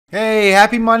Hey,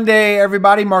 happy Monday,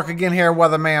 everybody. Mark again here,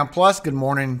 WeatherMan Plus. Good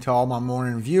morning to all my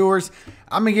morning viewers.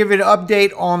 I'm going to give you an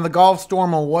update on the Gulf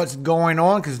storm and what's going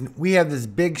on because we have this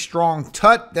big, strong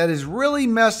tut that is really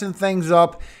messing things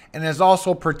up and is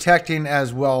also protecting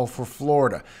as well for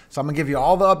Florida. So I'm going to give you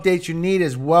all the updates you need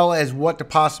as well as what the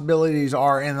possibilities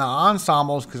are in the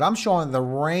ensembles because I'm showing the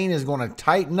rain is going to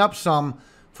tighten up some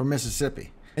for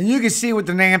Mississippi. And you can see with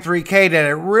the NAM 3K that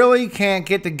it really can't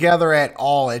get together at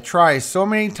all. It tries so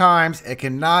many times, it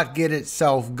cannot get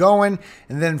itself going.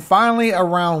 And then finally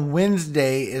around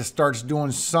Wednesday, it starts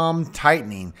doing some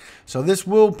tightening. So this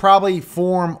will probably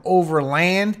form over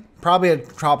land, probably a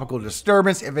tropical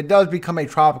disturbance. If it does become a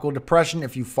tropical depression,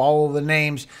 if you follow the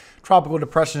names, tropical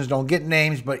depressions don't get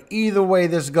names. But either way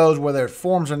this goes, whether it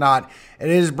forms or not, it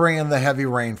is bringing the heavy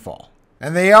rainfall.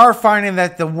 And they are finding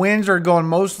that the winds are going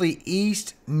mostly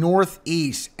east,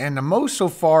 northeast. And the most so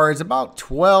far is about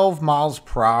 12 miles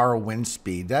per hour wind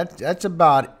speed. That's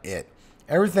about it.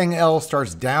 Everything else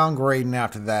starts downgrading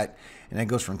after that. And it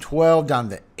goes from 12 down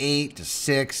to 8 to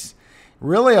 6.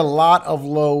 Really a lot of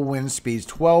low wind speeds.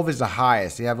 12 is the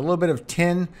highest. You have a little bit of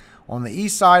 10 on the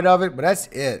east side of it, but that's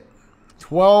it.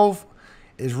 12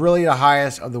 is really the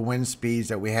highest of the wind speeds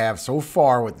that we have so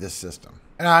far with this system.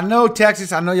 And I know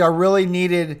Texas, I know y'all really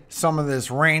needed some of this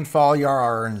rainfall. Y'all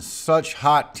are in such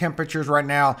hot temperatures right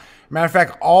now. Matter of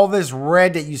fact, all this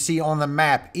red that you see on the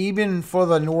map, even for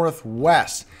the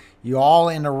Northwest, you all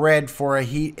in the red for a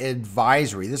heat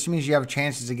advisory. This means you have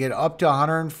chances to get up to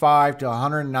 105 to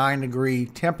 109 degree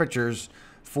temperatures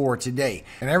for today.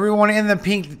 And everyone in the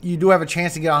pink, you do have a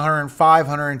chance to get 105,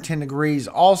 110 degrees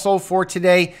also for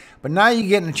today. But now you're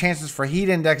getting the chances for heat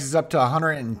indexes up to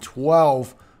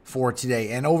 112 for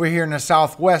today. And over here in the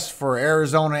Southwest for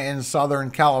Arizona and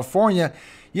Southern California,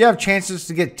 you have chances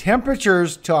to get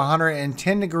temperatures to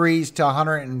 110 degrees to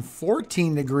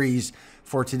 114 degrees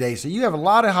for today. So you have a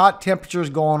lot of hot temperatures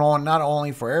going on, not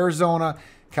only for Arizona,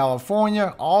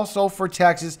 California, also for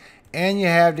Texas, and you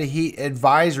have the heat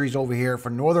advisories over here for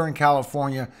Northern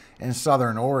California and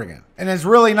Southern Oregon. And it's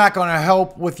really not going to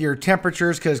help with your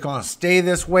temperatures because it's going to stay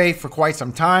this way for quite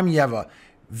some time. You have a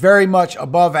very much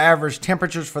above average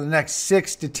temperatures for the next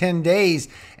 6 to 10 days.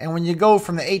 And when you go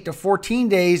from the 8 to 14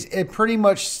 days, it pretty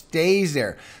much stays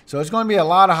there. So it's going to be a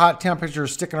lot of hot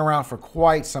temperatures sticking around for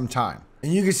quite some time.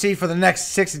 And you can see for the next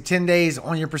 6 to 10 days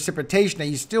on your precipitation that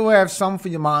you still have some for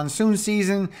your monsoon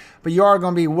season, but you are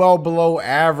going to be well below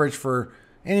average for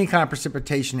any kind of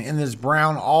precipitation in this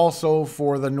brown, also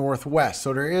for the Northwest.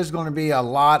 So there is going to be a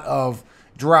lot of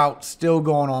drought still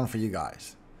going on for you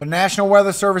guys. The National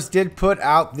Weather Service did put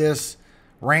out this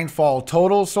rainfall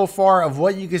total so far of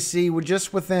what you can see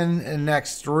just within the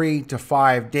next 3 to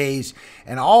 5 days.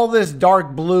 And all this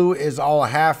dark blue is all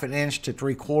 1/2 inch to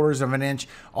 3/4 of an inch.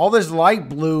 All this light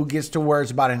blue gets to where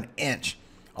it's about 1 inch.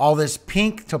 All this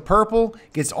pink to purple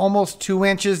gets almost 2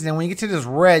 inches. And then when you get to this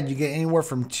red, you get anywhere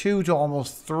from 2 to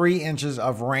almost 3 inches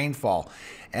of rainfall.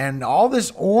 And all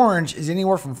this orange is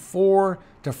anywhere from 4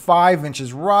 to 5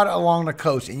 inches right along the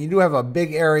coast. And you do have a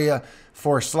big area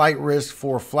for slight risk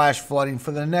for flash flooding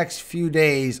for the next few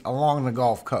days along the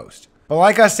Gulf Coast. But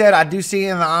like I said, I do see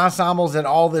in the ensembles that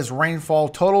all this rainfall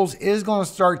totals is going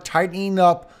to start tightening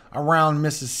up around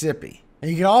Mississippi. And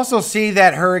you can also see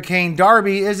that Hurricane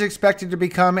Darby is expected to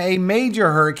become a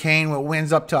major hurricane with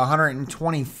winds up to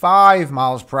 125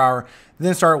 miles per hour,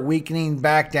 then start weakening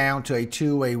back down to a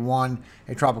 2, a 1,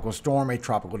 a tropical storm, a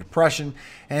tropical depression.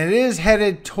 And it is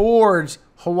headed towards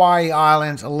Hawaii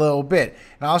Islands a little bit.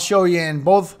 And I'll show you in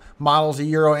both models, the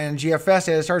Euro and GFS,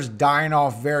 that it starts dying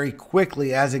off very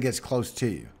quickly as it gets close to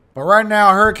you. But right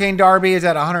now, Hurricane Darby is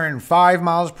at 105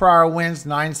 miles per hour winds,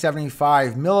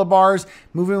 975 millibars,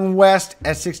 moving west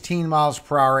at 16 miles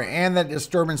per hour. And that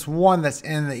disturbance 1 that's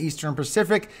in the Eastern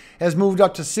Pacific has moved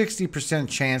up to 60%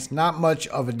 chance, not much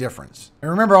of a difference. And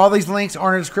remember, all these links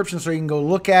are in the description so you can go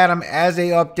look at them as they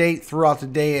update throughout the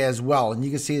day as well. And you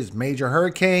can see this major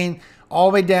hurricane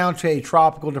all the way down to a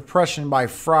tropical depression by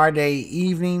Friday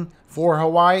evening for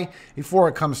Hawaii before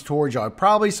it comes towards y'all.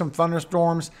 Probably some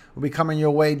thunderstorms will be coming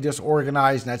your way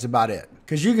disorganized, and that's about it.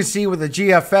 Because you can see with the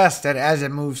GFS that as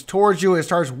it moves towards you, it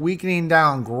starts weakening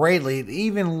down greatly. It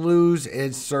even loses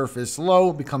its surface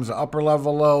low, becomes an upper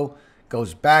level low,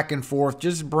 goes back and forth,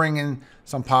 just bringing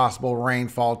some possible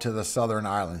rainfall to the southern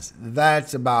islands.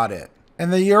 That's about it.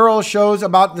 And the Euro shows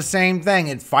about the same thing.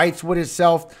 It fights with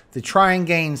itself to try and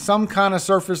gain some kind of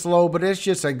surface low, but it's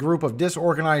just a group of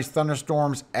disorganized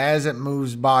thunderstorms as it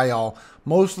moves by y'all,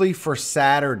 mostly for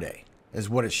Saturday is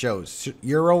what it shows.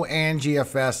 Euro and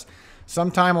GFS.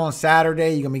 Sometime on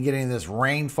Saturday, you're going to be getting this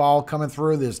rainfall coming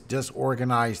through, this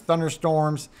disorganized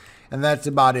thunderstorms. and that's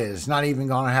about it. It's not even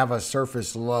going to have a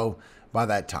surface low by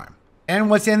that time. And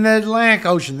what's in the Atlantic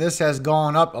Ocean, this has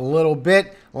gone up a little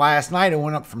bit. Last night it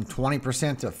went up from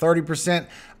 20% to 30%.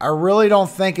 I really don't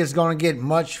think it's going to get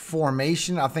much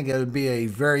formation. I think it would be a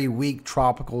very weak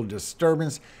tropical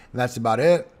disturbance. That's about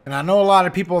it. And I know a lot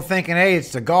of people are thinking, hey,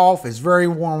 it's the Gulf, it's very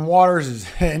warm waters,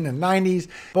 it's in the 90s.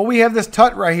 But we have this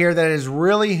tut right here that is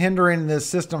really hindering the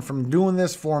system from doing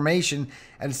this formation.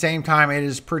 At the same time, it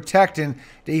is protecting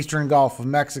the eastern Gulf of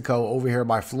Mexico over here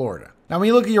by Florida. Now, when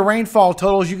you look at your rainfall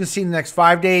totals, you can see the next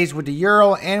 5 days with the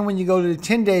Euro. And when you go to the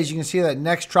 10 days, you can see that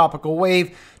next tropical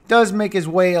wave does make its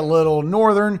way a little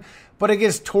northern, but it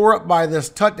gets tore up by this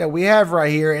tut that we have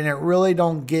right here, and it really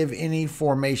don't give any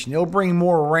formation. It'll bring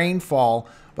more rainfall,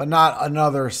 but not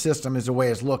another system is the way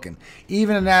it's looking.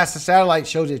 Even the NASA satellite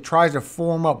shows it tries to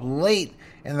form up late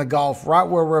in the Gulf, right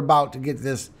where we're about to get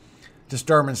this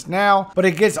disturbance now, but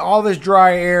it gets all this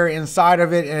dry air inside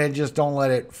of it, and it just don't let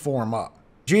it form up.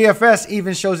 GFS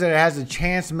even shows that it has a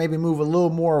chance to maybe move a little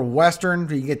more western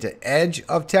to get to edge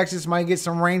of Texas, might get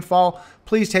some rainfall.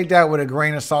 Please take that with a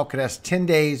grain of salt, because that's 10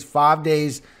 days, 5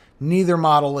 days. Neither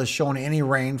model is showing any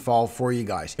rainfall for you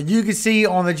guys. You can see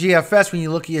on the GFS, when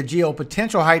you look at your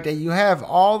geopotential height, that you have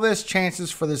all this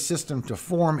chances for the system to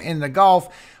form in the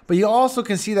Gulf, but you also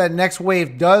can see that next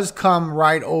wave does come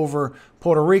right over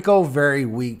Puerto Rico, very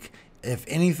weak, if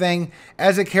anything,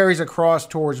 as it carries across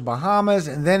towards Bahamas,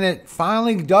 and then it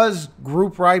finally does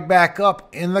group right back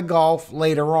up in the Gulf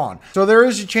later on. So there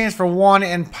is a chance for 1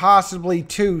 and possibly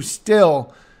 2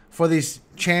 still for these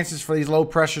chances for these low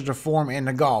pressures to form in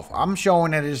the Gulf. I'm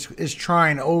showing that it's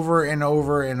trying over and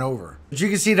over and over. But you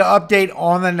can see the update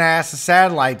on the NASA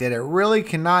satellite that it really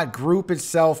cannot group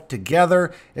itself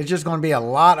together. It's just going to be a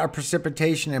lot of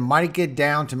precipitation. It might get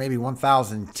down to maybe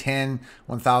 1010,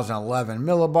 1011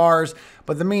 millibars,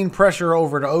 but the mean pressure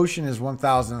over the ocean is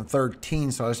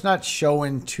 1013, so it's not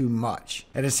showing too much.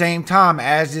 At the same time,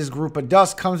 as this group of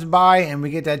dust comes by and we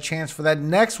get that chance for that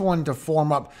next one to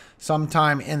form up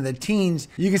sometime in the teens,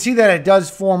 you can see that it does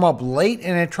form up late,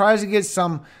 and it tries to get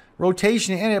some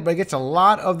rotation in it, but it gets a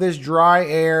lot of this dry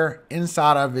air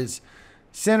inside of its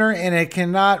center, and it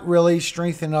cannot really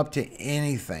strengthen up to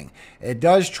anything. It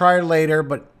does try later,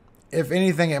 but if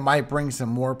anything, it might bring some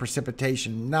more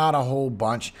precipitation, not a whole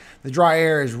bunch. The dry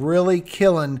air is really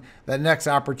killing that next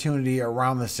opportunity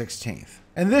around the 16th.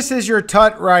 And this is your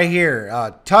tut right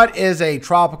here. Tut is a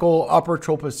tropical upper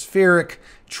tropospheric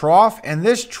trough, and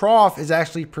this trough is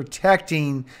actually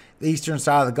protecting the eastern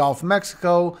side of the Gulf of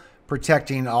Mexico,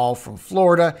 protecting all from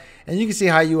Florida. And you can see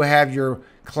how you have your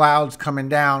clouds coming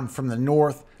down from the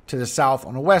north to the south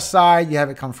on the west side. You have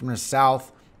it come from the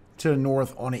south to the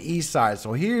north on the east side.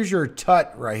 So here's your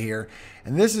tut right here,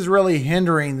 and this is really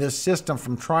hindering this system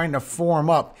from trying to form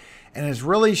up, and it's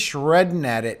really shredding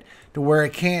at it to where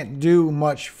it can't do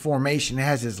much formation. It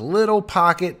has this little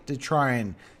pocket to try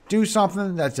and do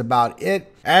something. That's about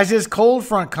it. As this cold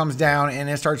front comes down and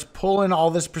it starts pulling all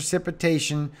this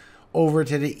precipitation over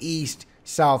to the east,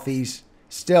 southeast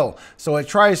still. So it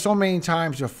tries so many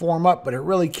times to form up, but it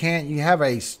really can't. You have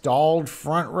a stalled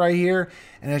front right here,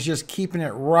 and it's just keeping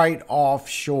it right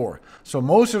offshore. So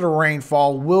most of the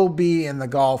rainfall will be in the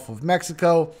Gulf of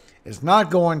Mexico. It's not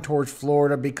going towards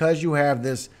Florida because you have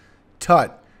this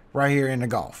tut right here in the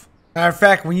Gulf. Matter of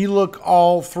fact, when you look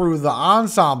all through the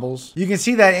ensembles, you can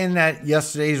see that in that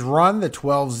yesterday's run, the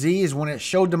 12Z is when it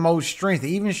showed the most strength.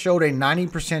 It even showed a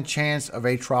 90% chance of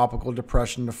a tropical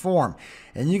depression to form.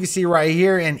 And you can see right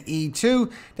here in E2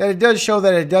 that it does show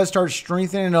that it does start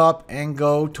strengthening up and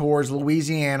go towards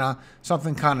Louisiana,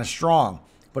 something kind of strong.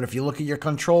 But if you look at your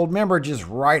controlled member just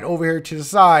right over here to the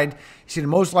side, you see the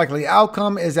most likely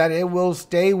outcome is that it will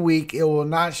stay weak. It will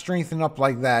not strengthen up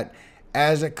like that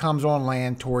as it comes on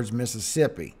land towards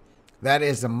Mississippi. That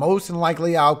is the most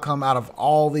likely outcome out of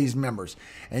all these members.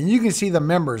 And you can see the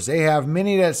members. They have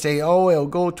many that say, oh, it'll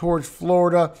go towards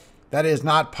Florida. That is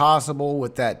not possible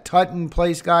with that tut in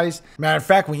place, guys. Matter of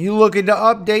fact, when you look at the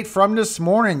update from this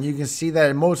morning, you can see that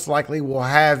it most likely will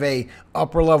have a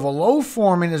upper level low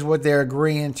forming is what they're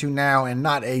agreeing to now, and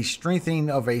not a strengthening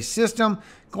of a system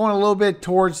going a little bit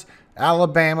towards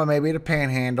Alabama, maybe the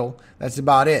Panhandle. That's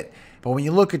about it. But when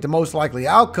you look at the most likely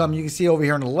outcome, you can see over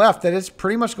here on the left that it's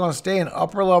pretty much going to stay an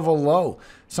upper level low.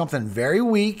 Something very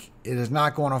weak. It is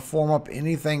not going to form up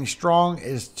anything strong. It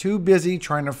is too busy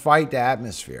trying to fight the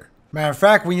atmosphere. Matter of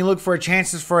fact, when you look for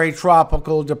chances for a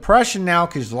tropical depression now,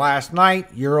 because last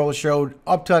night Euro showed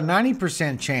up to a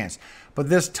 90% chance. But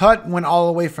this tut went all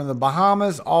the way from the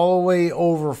Bahamas all the way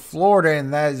over Florida,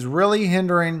 and that is really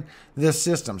hindering this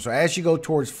system. So as you go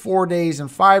towards 4 days and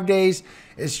 5 days,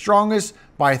 it's strongest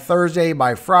by Thursday,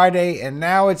 by Friday, and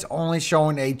now it's only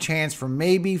showing a chance for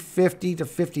maybe 50 to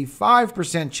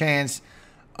 55% chance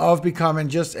of becoming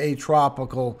just a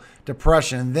tropical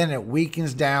depression. Then it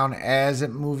weakens down as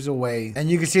it moves away. And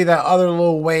you can see that other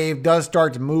little wave does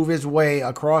start to move its way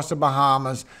across the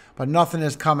Bahamas, but nothing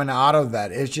is coming out of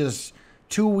that. It's just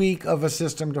too weak of a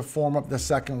system to form up the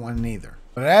second one neither.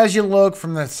 But as you look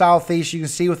from the southeast, you can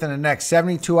see within the next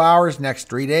 72 hours, next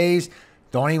 3 days,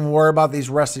 don't even worry about these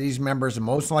rest of these members. The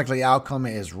most likely outcome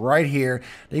is right here.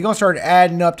 You're going to start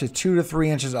adding up to 2 to 3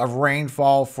 inches of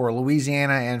rainfall for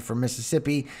Louisiana and for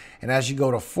Mississippi. And as you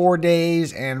go to 4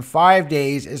 days and 5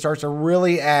 days, it starts to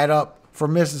really add up for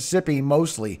Mississippi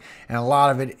mostly, and a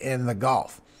lot of it in the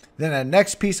Gulf. Then the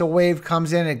next piece of wave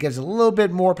comes in. It gives a little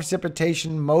bit more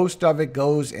precipitation. Most of it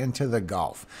goes into the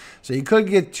Gulf. So you could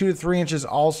get 2 to 3 inches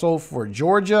also for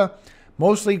Georgia.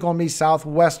 Mostly going to be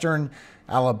southwestern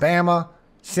Alabama,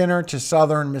 center to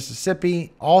southern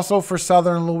Mississippi, also for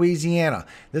southern Louisiana.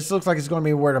 This looks like it's going to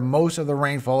be where the most of the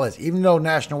rainfall is. Even though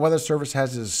National Weather Service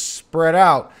has this spread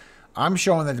out, I'm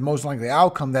showing that the most likely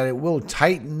outcome that it will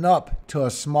tighten up to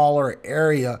a smaller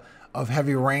area of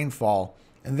heavy rainfall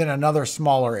and then another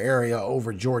smaller area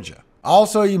over Georgia.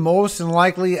 Also, your most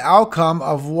likely outcome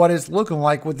of what it's looking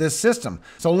like with this system.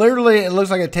 So literally, it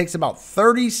looks like it takes about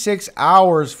 36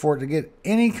 hours for it to get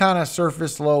any kind of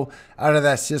surface low out of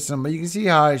that system. But you can see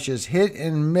how it's just hit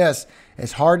and miss.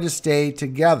 It's hard to stay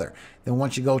together. Then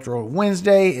once you go through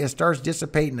Wednesday, it starts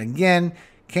dissipating again.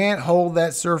 Can't hold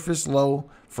that surface low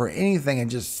for anything. It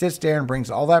just sits there and brings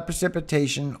all that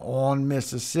precipitation on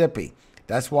Mississippi.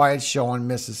 That's why it's showing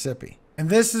Mississippi. And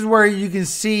this is where you can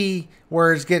see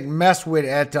where it's getting messed with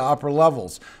at the upper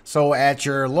levels. So at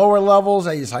your lower levels,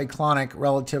 at your cyclonic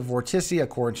relative vorticity,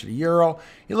 according to the Euro,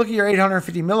 you look at your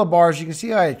 850 millibars, you can see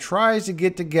how it tries to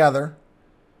get together,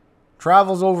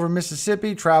 travels over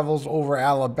Mississippi, travels over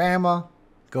Alabama,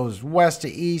 goes west to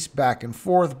east, back and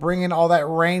forth, bringing all that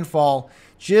rainfall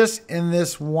just in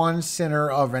this one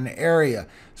center of an area.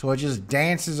 So it just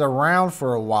dances around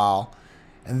for a while,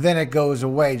 and then it goes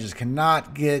away, just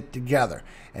cannot get together.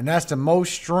 And that's the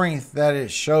most strength that it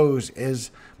shows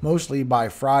is mostly by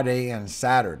Friday and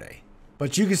Saturday.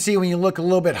 But you can see when you look a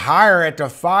little bit higher at the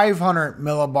 500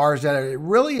 millibars that it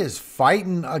really is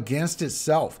fighting against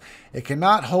itself. It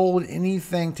cannot hold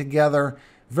anything together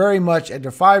very much at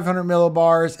the 500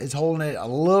 millibars. It's holding it a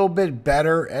little bit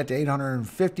better at the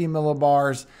 850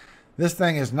 millibars. This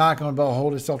thing is not going to be able to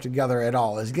hold itself together at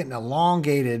all. It's getting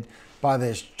elongated by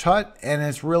this tut, and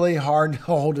it's really hard to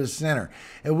hold the center.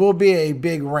 It will be a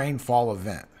big rainfall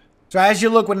event. So as you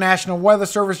look with National Weather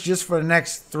Service just for the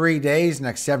next 3 days,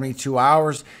 next 72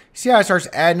 hours, you see how it starts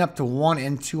adding up to 1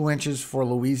 and 2 inches for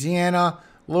Louisiana,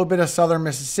 a little bit of southern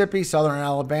Mississippi, southern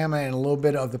Alabama, and a little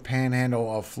bit of the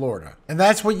panhandle of Florida. And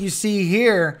that's what you see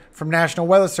here from National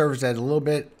Weather Service, that a little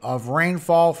bit of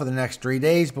rainfall for the next 3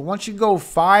 days. But once you go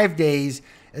 5 days,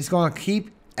 it's going to keep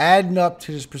adding up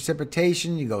to this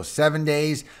precipitation. You go 7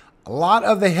 days. A lot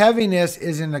of the heaviness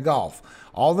is in the Gulf.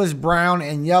 All this brown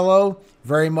and yellow,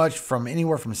 very much from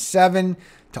anywhere from 7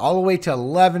 to all the way to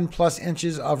 11 plus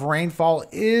inches of rainfall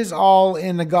is all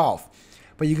in the Gulf.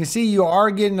 But you can see you are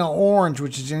getting an orange,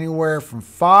 which is anywhere from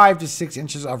 5 to 6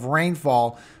 inches of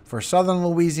rainfall for southern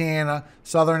Louisiana,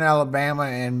 southern Alabama,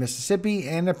 and Mississippi,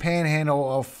 and the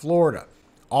panhandle of Florida.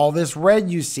 All this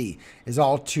red you see is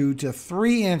all 2 to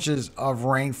 3 inches of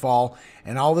rainfall,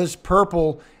 and all this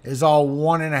purple is all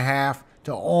 1.5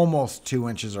 to almost 2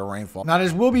 inches of rainfall. Now,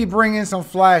 this will be bringing some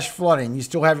flash flooding. You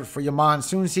still have it for your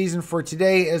monsoon season for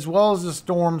today, as well as the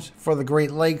storms for the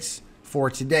Great Lakes for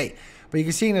today. But you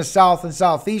can see in the south and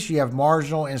southeast, you have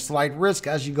marginal and slight risk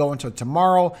as you go into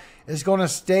tomorrow. It's going to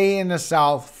stay in the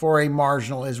south for a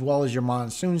marginal as well as your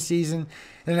monsoon season.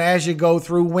 And as you go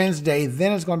through Wednesday,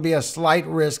 then it's going to be a slight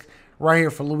risk right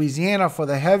here for Louisiana for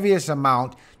the heaviest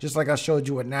amount, just like I showed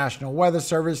you with National Weather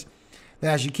Service.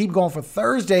 Then as you keep going for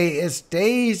Thursday, it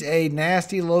stays a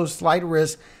nasty low slight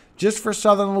risk just for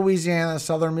southern Louisiana,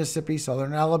 southern Mississippi,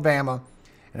 southern Alabama.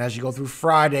 And as you go through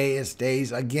Friday, it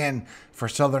stays again for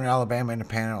southern Alabama and the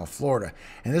panhandle of Florida.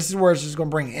 And this is where it's just going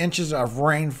to bring inches of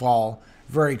rainfall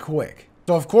very quick.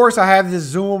 So, of course, I have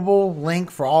this zoomable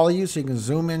link for all of you so you can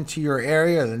zoom into your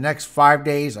area the next 5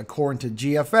 days according to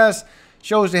GFS.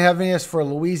 shows the heaviness for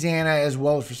Louisiana as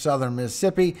well as for southern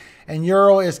Mississippi. And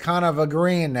Euro is kind of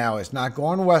agreeing now. It's not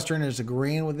going western. It's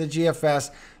agreeing with the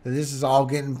GFS that this is all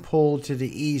getting pulled to the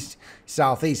east,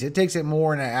 southeast. It takes it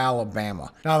more into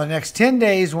Alabama. Now, the next 10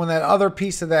 days, when that other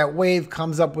piece of that wave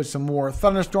comes up with some more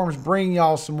thunderstorms, bringing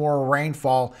y'all some more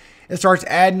rainfall, it starts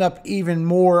adding up even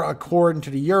more according to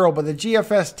the Euro. But the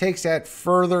GFS takes that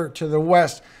further to the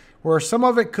west, where some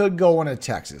of it could go into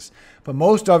Texas, but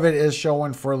most of it is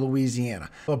showing for Louisiana.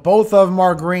 But both of them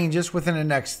are green just within the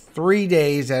next 3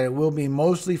 days, that it will be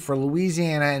mostly for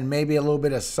Louisiana and maybe a little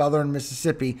bit of southern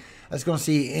Mississippi that's going to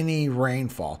see any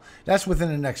rainfall. That's within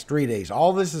the next 3 days.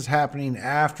 All this is happening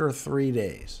after 3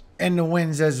 days. And the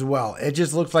winds as well. It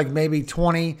just looks like maybe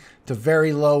 20 to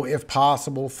very low, if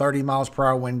possible, 30 miles per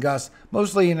hour wind gusts,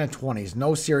 mostly in the 20s.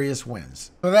 No serious winds.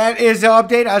 So that is the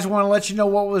update. I just want to let you know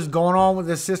what was going on with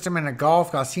this system in the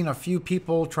Gulf. I've seen a few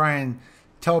people try and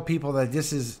tell people that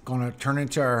this is going to turn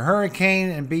into a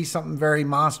hurricane and be something very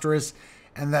monstrous,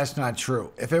 and that's not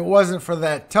true. If it wasn't for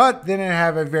that tut, then it'd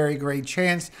have a very great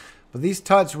chance. But these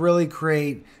tuts really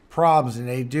create problems, and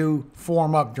they do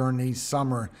form up during these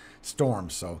summer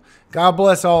storms. So God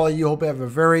bless all of you. Hope you have a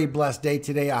very blessed day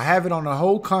today. I have it on the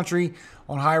whole country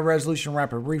on high resolution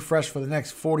rapid refresh for the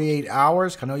next 48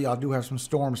 hours. I know y'all do have some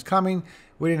storms coming.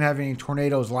 We didn't have any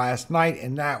tornadoes last night,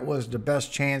 and that was the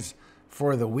best chance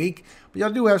for the week. But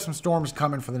y'all do have some storms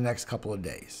coming for the next couple of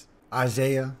days.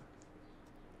 Isaiah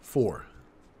 4.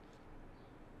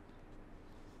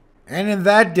 And in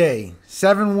that day,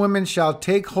 7 women shall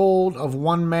take hold of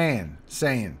one man,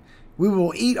 saying, we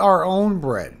will eat our own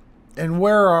bread and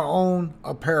wear our own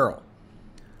apparel.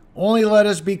 Only let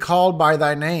us be called by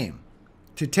thy name,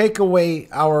 to take away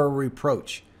our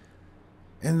reproach.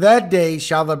 In that day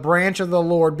shall the branch of the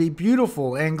Lord be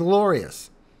beautiful and glorious,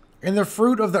 and the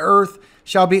fruit of the earth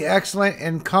shall be excellent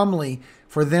and comely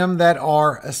for them that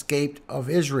are escaped of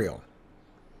Israel.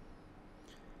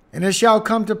 And it shall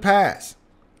come to pass,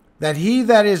 that he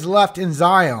that is left in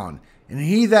Zion, and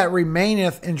he that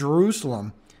remaineth in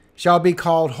Jerusalem, shall be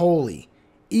called holy,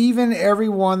 even every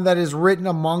one that is written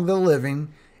among the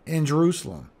living in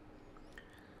Jerusalem.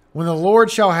 When the Lord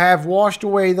shall have washed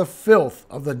away the filth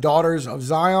of the daughters of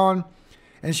Zion,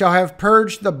 and shall have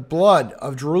purged the blood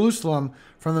of Jerusalem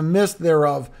from the midst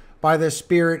thereof by the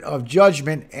spirit of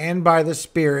judgment and by the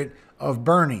spirit of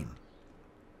burning.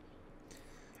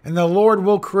 And the Lord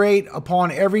will create upon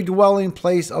every dwelling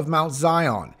place of Mount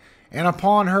Zion, and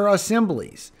upon her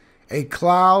assemblies, a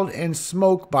cloud and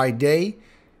smoke by day,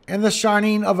 and the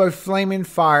shining of a flaming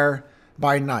fire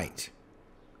by night.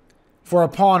 For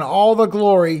upon all the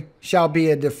glory shall be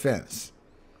a defense.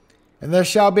 And there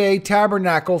shall be a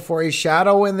tabernacle for a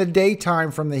shadow in the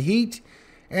daytime from the heat,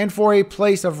 and for a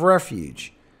place of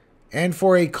refuge, and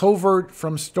for a covert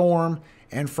from storm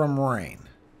and from rain.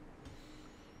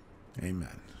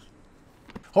 Amen.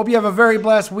 Hope you have a very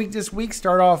blessed week this week.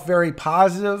 Start off very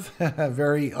positive,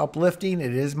 very uplifting.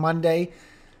 It is Monday.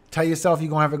 Tell yourself you're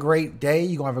going to have a great day.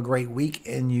 You're going to have a great week,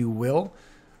 and you will.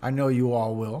 I know you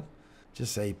all will.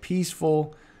 Just a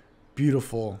peaceful,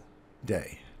 beautiful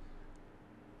day.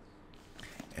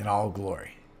 In all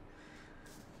glory.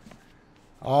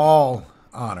 All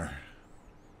honor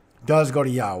does go to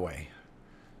Yahweh,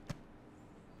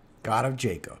 God of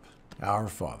Jacob, our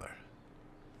Father.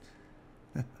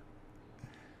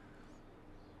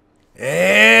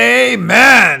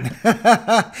 Amen.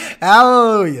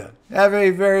 Hallelujah. Have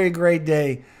a very great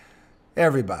day,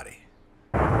 everybody.